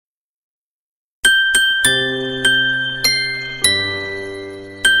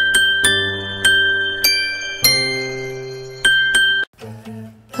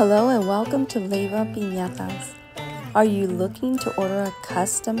Hello and welcome to Leyva Piñatas. Are you looking to order a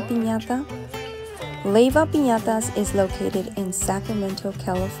custom piñata? Leyva Piñatas is located in Sacramento,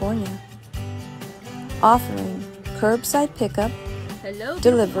 California, offering curbside pickup,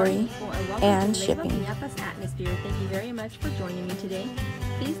 delivery, and shipping. Piñatas atmosphere. Thank you very much for joining me today.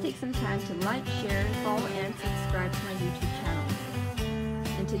 Please take some time to like, share, follow, and subscribe to my YouTube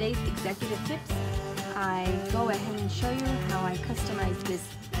channel. In today's executive tips, I go ahead and show you how I customize this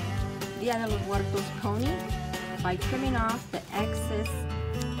Dia de los Muertos pony by trimming off the excess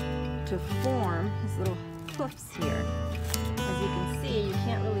to form his little hoofs here. As you can see, you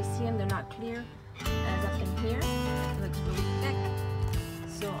can't really see them, they're not clear as up in here. It looks really thick.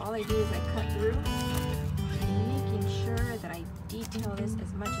 So all I do is I cut through, making sure that I detail this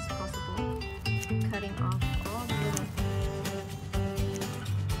as much as possible, cutting off all the little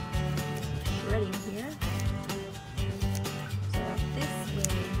shredding here. So that this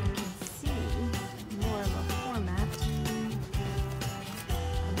way you can see more of a format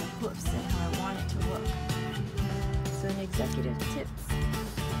of the hoofs and how I want it to look. So an executive tips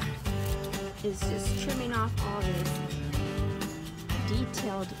is just trimming off all this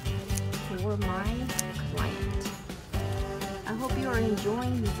detailed for my client. I hope you are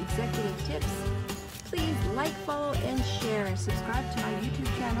enjoying these executive tips. Please like, follow, and share. Subscribe to my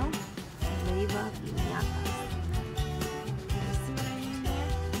YouTube channel, Leyva Piñatas. See what I mean there?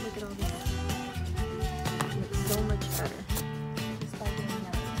 Look at all this. It looks so much better just by doing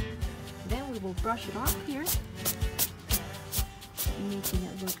that. Then we will brush it off here, making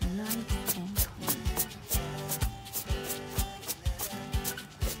it look nice and clean.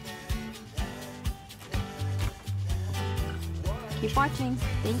 Keep watching.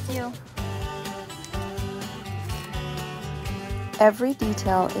 Thank you. Every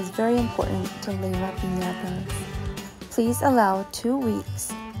detail is very important to Leyva Piñatas. Please allow 2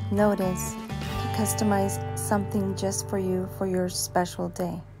 weeks notice to customize something just for you for your special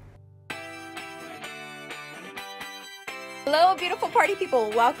day. Hello, beautiful party people.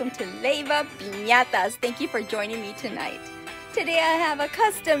 Welcome to Leyva Piñatas. Thank you for joining me tonight. Today I have a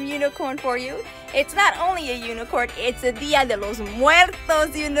custom unicorn for you. It's not only a unicorn, it's a Dia de los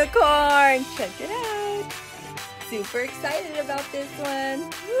Muertos unicorn. Check it out. Super excited about this one.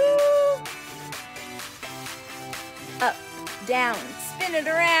 Woo! Up, down, spin it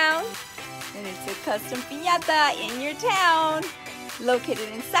around. And it's a custom piñata in your town. Located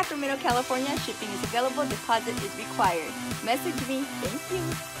in Sacramento, California. Shipping is available. Deposit is required. Message me. Thank you.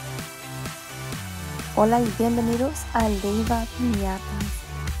 Hola y bienvenidos a Leyva Piñatas.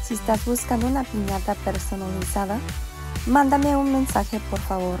 Si estás buscando una piñata personalizada, mándame un mensaje por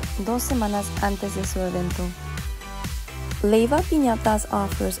favor 2 semanas antes de su evento. Leyva Piñatas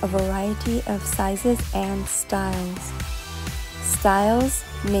offers a variety of sizes and styles. Styles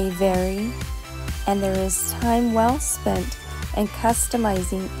may vary, and there is time well spent in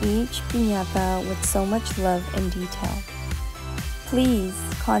customizing each piñata with so much love and detail. Please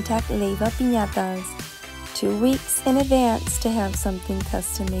contact Leyva Piñatas 2 weeks in advance to have something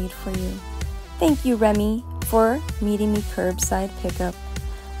custom made for you. Thank you, Remy, for meeting me curbside pickup.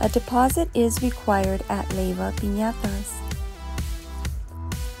 A deposit is required at Leyva Piñatas.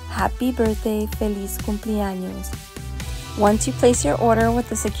 Happy birthday, feliz cumpleaños. Once you place your order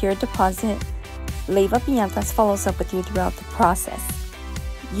with a secure deposit, Leyva Piñatas follows up with you throughout the process.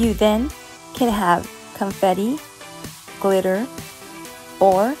 You then can have confetti, glitter,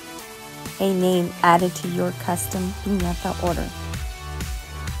 or a name added to your custom piñata order.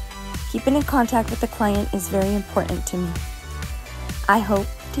 Keeping in contact with the client is very important to me. I hope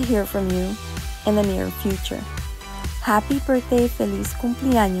to hear from you in the near future. Happy birthday, feliz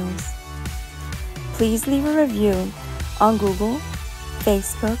cumpleaños. Please leave a review on Google,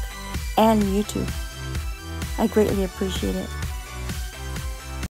 Facebook, and YouTube. I greatly appreciate it.